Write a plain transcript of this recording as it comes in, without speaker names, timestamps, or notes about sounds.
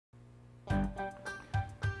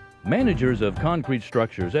Managers of concrete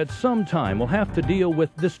structures at some time will have to deal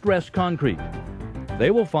with distressed concrete.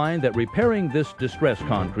 They will find that repairing this distressed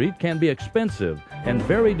concrete can be expensive and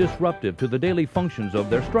very disruptive to the daily functions of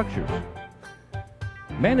their structures.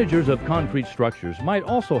 Managers of concrete structures might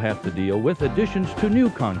also have to deal with additions to new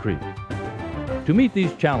concrete. To meet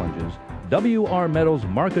these challenges, W.R. Meadows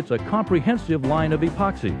markets a comprehensive line of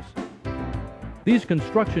epoxies. These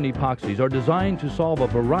construction epoxies are designed to solve a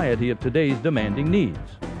variety of today's demanding needs.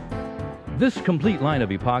 This complete line of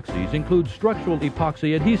epoxies includes structural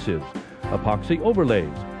epoxy adhesives, epoxy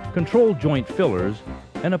overlays, control joint fillers,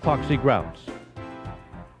 and epoxy grouts.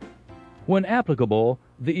 When applicable,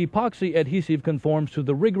 the epoxy adhesive conforms to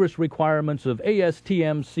the rigorous requirements of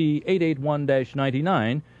ASTM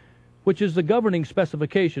C881-99, which is the governing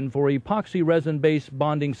specification for epoxy resin-based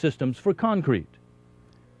bonding systems for concrete.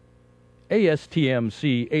 ASTM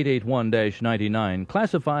C881-99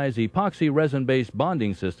 classifies epoxy resin-based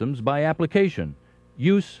bonding systems by application,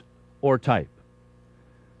 use, or type.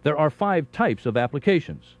 There are 5 types of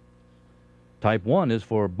applications. Type 1 is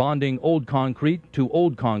for bonding old concrete to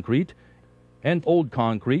old concrete and old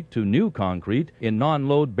concrete to new concrete in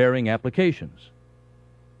non-load bearing applications.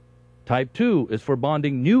 Type 2 is for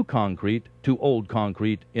bonding new concrete to old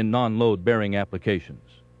concrete in non-load bearing applications.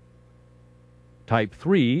 Type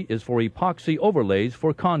 3 is for epoxy overlays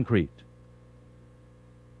for concrete.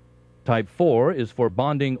 Type 4 is for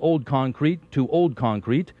bonding old concrete to old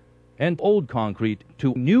concrete and old concrete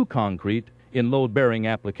to new concrete in load-bearing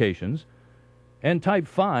applications. And Type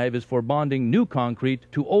 5 is for bonding new concrete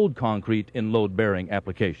to old concrete in load-bearing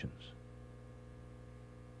applications.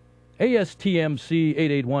 ASTM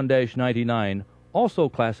C881-99 also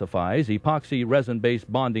classifies epoxy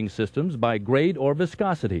resin-based bonding systems by grade or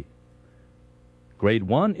viscosity. Grade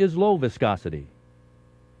 1 is low viscosity.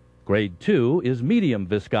 Grade 2 is medium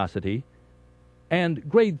viscosity. And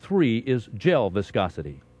Grade 3 is gel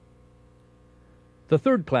viscosity. The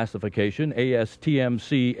third classification, ASTM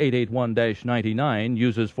C881-99,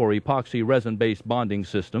 uses for epoxy resin-based bonding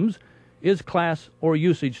systems is class or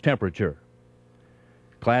usage temperature.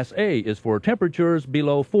 Class A is for temperatures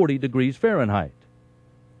below 40 degrees Fahrenheit.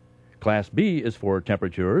 Class B is for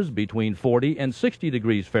temperatures between 40 and 60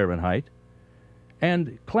 degrees Fahrenheit.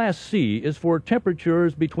 And Class C is for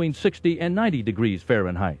temperatures between 60 and 90 degrees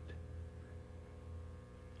Fahrenheit.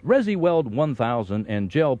 REZI-WELD 1000 and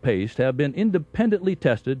gel paste have been independently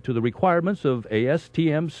tested to the requirements of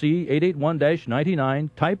ASTM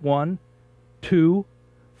C881-99 Type 1, 2,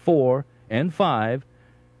 4, and 5,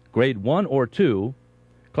 Grade 1 or 2,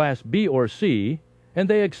 Class B or C, and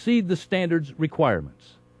they exceed the standards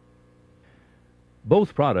requirements.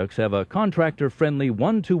 Both products have a contractor-friendly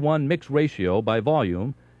 1-to-1 mix ratio by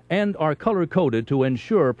volume and are color-coded to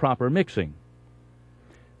ensure proper mixing.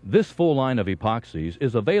 This full line of epoxies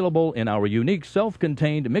is available in our unique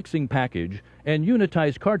self-contained mixing package and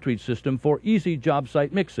unitized cartridge system for easy job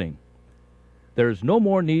site mixing. There's no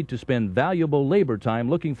more need to spend valuable labor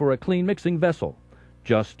time looking for a clean mixing vessel.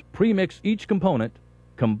 Just pre-mix each component,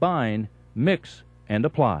 combine, mix, and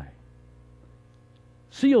apply.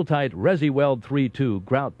 Seal-Tight REZI-WELD 3-2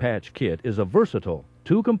 Grout Patch Kit is a versatile,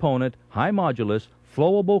 2-component, high-modulus,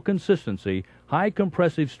 flowable consistency,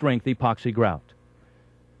 high-compressive strength epoxy grout.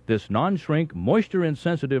 This non-shrink,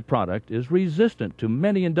 moisture-insensitive product is resistant to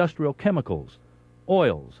many industrial chemicals,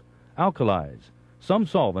 oils, alkalis, some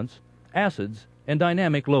solvents, acids, and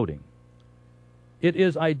dynamic loading. It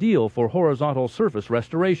is ideal for horizontal surface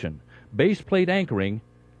restoration, base plate anchoring,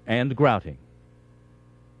 and grouting.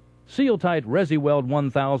 Seal-Tight REZI-WELD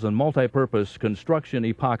 1000 Multipurpose Construction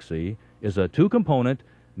Epoxy is a 2-component,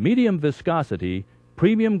 medium viscosity,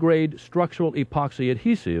 premium-grade structural epoxy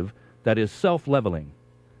adhesive that is self-leveling.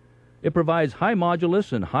 It provides high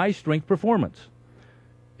modulus and high-strength performance.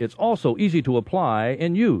 It's also easy to apply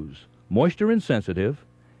and use, moisture-insensitive,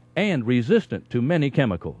 and resistant to many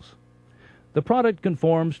chemicals. The product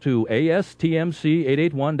conforms to ASTM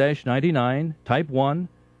C881-99, Type 1,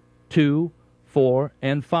 2, 4,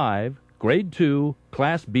 and 5, Grade 2,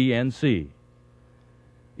 Class B and C.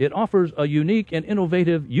 It offers a unique and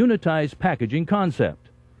innovative unitized packaging concept,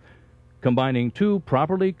 combining 2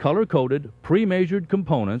 properly color-coded, pre-measured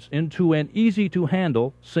components into an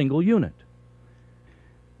easy-to-handle single unit.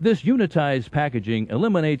 This unitized packaging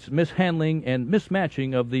eliminates mishandling and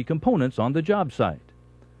mismatching of the components on the job site.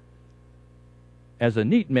 As a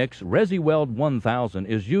neat mix, REZI-WELD 1000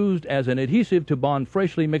 is used as an adhesive to bond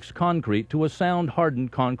freshly mixed concrete to a sound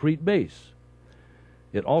hardened concrete base.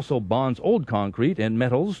 It also bonds old concrete and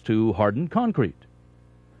metals to hardened concrete.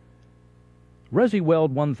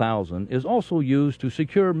 REZI-WELD 1000 is also used to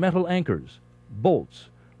secure metal anchors, bolts,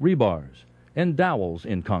 rebars, and dowels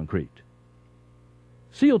in concrete.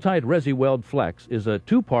 Seal-Tight REZI-WELD Flex is a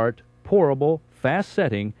two-part, pourable,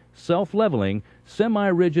 fast-setting, self-leveling,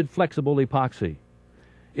 semi-rigid flexible epoxy.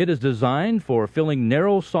 It is designed for filling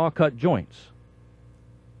narrow saw-cut joints.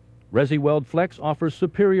 REZI-WELD Flex offers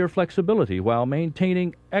superior flexibility while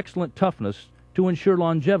maintaining excellent toughness to ensure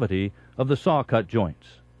longevity of the saw-cut joints.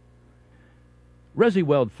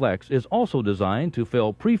 REZI-WELD Flex is also designed to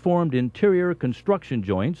fill preformed interior construction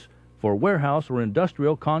joints for warehouse or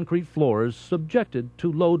industrial concrete floors subjected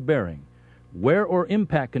to load bearing, wear or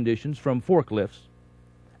impact conditions from forklifts,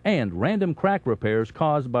 and random crack repairs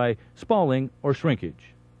caused by spalling or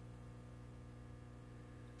shrinkage.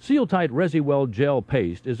 Seal-Tight REZI-WELD Gel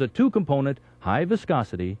Paste is a two-component,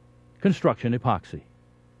 high-viscosity construction epoxy.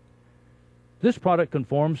 This product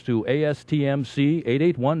conforms to ASTM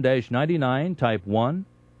C881-99 Type 1,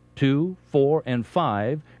 2, 4, and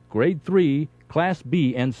 5, Grade 3, Class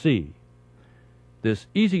B and C. This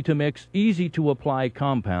easy-to-mix, easy-to-apply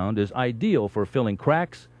compound is ideal for filling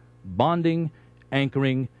cracks, bonding,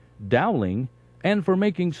 anchoring, doweling, and for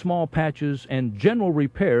making small patches and general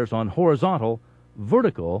repairs on horizontal,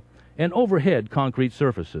 vertical, and overhead concrete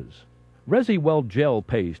surfaces. REZI-WELD Gel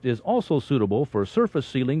Paste is also suitable for surface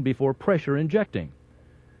sealing before pressure injecting.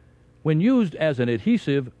 When used as an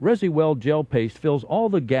adhesive, REZI-WELD Gel Paste fills all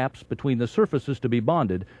the gaps between the surfaces to be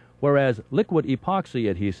bonded, whereas liquid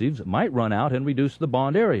epoxy adhesives might run out and reduce the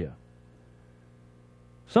bond area.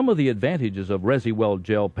 Some of the advantages of REZI-WELD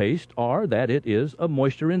Gel Paste are that it is a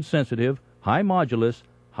moisture-insensitive, high-modulus,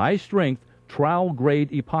 high-strength,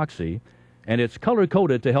 trowel-grade epoxy, and it's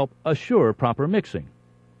color-coded to help assure proper mixing.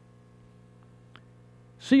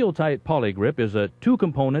 Seal-Tight Polygrip is a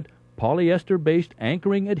two-component, polyester-based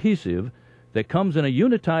anchoring adhesive that comes in a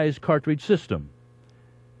unitized cartridge system.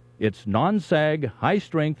 Its non-sag,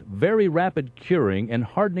 high-strength, very rapid curing and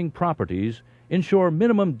hardening properties ensure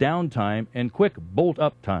minimum downtime and quick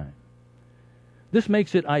bolt-up time. This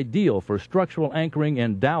makes it ideal for structural anchoring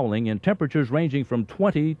and doweling in temperatures ranging from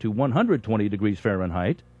 20 to 120 degrees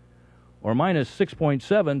Fahrenheit, or minus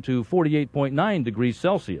 6.7 to 48.9 degrees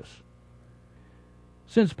Celsius.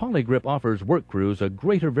 Since Polygrip offers work crews a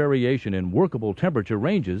greater variation in workable temperature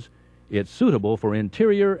ranges, it's suitable for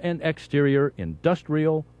interior and exterior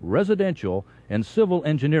industrial, residential, and civil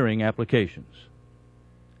engineering applications.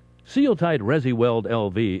 Seal-Tight REZI-WELD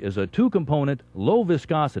LV is a two-component,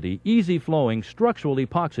 low-viscosity, easy-flowing structural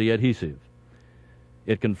epoxy adhesive.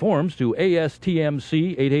 It conforms to ASTM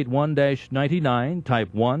C881-99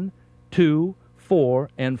 Type 1, 2, 4,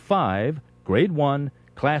 and 5, Grade 1,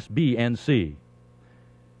 Class B and C.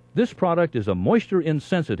 This product is a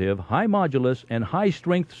moisture-insensitive, high-modulus, and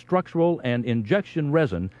high-strength structural and injection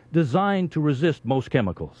resin designed to resist most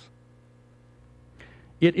chemicals.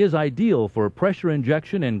 It is ideal for pressure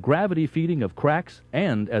injection and gravity feeding of cracks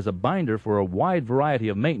and as a binder for a wide variety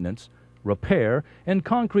of maintenance, repair, and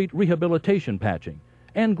concrete rehabilitation patching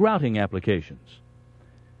and grouting applications.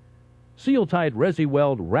 Seal-Tight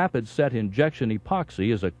REZI-WELD Rapid Set Injection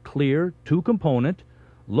Epoxy is a clear, two-component,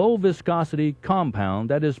 low-viscosity compound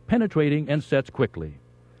that is penetrating and sets quickly.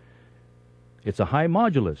 It's a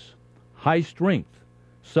high-modulus, high-strength,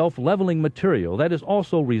 self-leveling material that is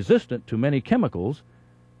also resistant to many chemicals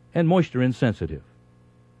and moisture-insensitive.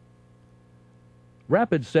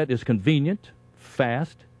 Rapid Set is convenient,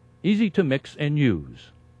 fast, easy to mix and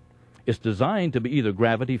use. It's designed to be either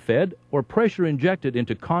gravity-fed or pressure-injected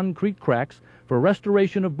into concrete cracks for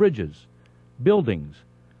restoration of bridges, buildings,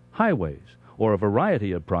 highways, or a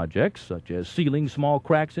variety of projects such as sealing small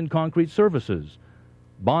cracks in concrete surfaces,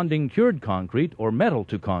 bonding cured concrete or metal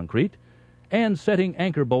to concrete, and setting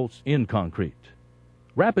anchor bolts in concrete.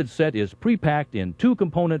 Rapid Set is pre-packed in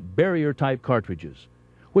two-component barrier-type cartridges,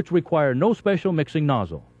 which require no special mixing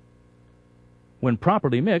nozzle. When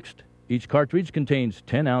properly mixed, each cartridge contains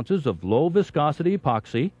 10 ounces of low-viscosity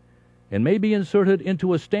epoxy and may be inserted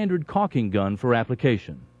into a standard caulking gun for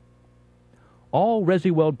application. All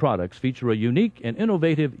REZI-WELD products feature a unique and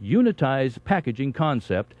innovative unitized packaging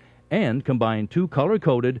concept and combine two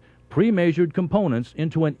color-coded, pre-measured components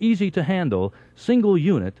into an easy-to-handle single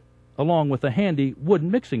unit along with a handy wooden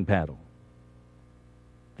mixing paddle.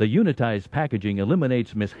 The unitized packaging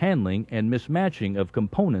eliminates mishandling and mismatching of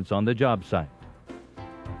components on the job site.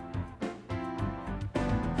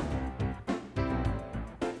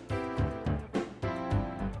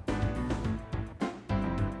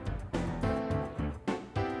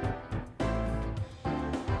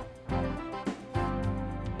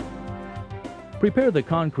 Prepare the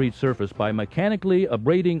concrete surface by mechanically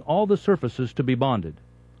abrading all the surfaces to be bonded.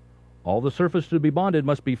 All the surface to be bonded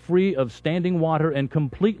must be free of standing water and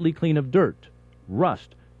completely clean of dirt,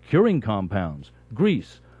 rust, curing compounds,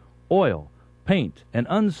 grease, oil, paint, and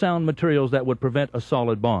unsound materials that would prevent a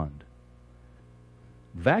solid bond.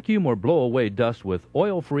 Vacuum or blow away dust with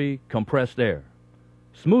oil-free, compressed air.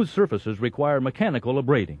 Smooth surfaces require mechanical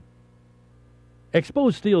abrading.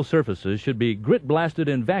 Exposed steel surfaces should be grit blasted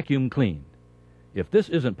and vacuum cleaned. If this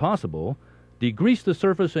isn't possible, degrease the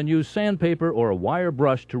surface and use sandpaper or a wire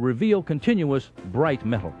brush to reveal continuous, bright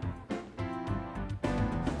metal.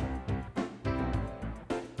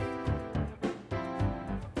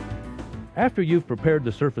 After you've prepared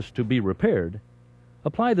the surface to be repaired,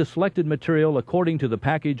 apply the selected material according to the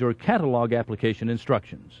package or catalog application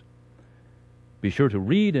instructions. Be sure to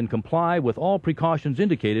read and comply with all precautions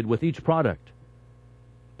indicated with each product.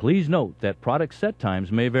 Please note that product set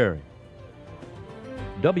times may vary.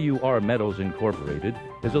 W.R. Meadows Incorporated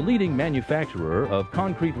is a leading manufacturer of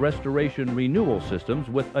concrete restoration renewal systems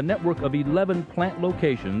with a network of 11 plant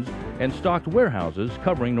locations and stocked warehouses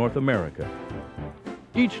covering North America.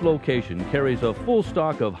 Each location carries a full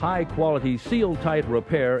stock of high-quality seal-tight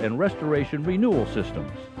repair and restoration renewal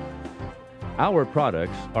systems. Our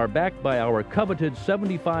products are backed by our coveted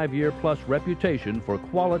 75-year-plus reputation for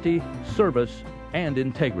quality, service, and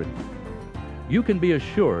integrity. You can be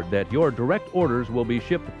assured that your direct orders will be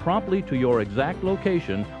shipped promptly to your exact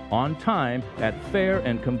location on time at fair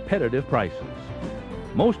and competitive prices.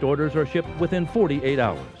 Most orders are shipped within 48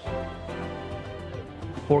 hours.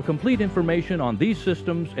 For complete information on these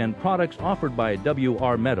systems and products offered by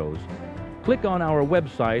W.R. Meadows, click on our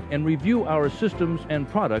website and review our systems and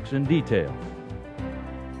products in detail.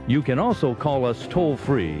 You can also call us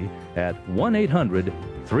toll-free at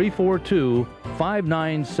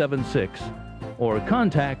 1-800-342-5976 or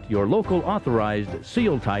contact your local authorized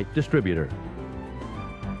seal-tight distributor.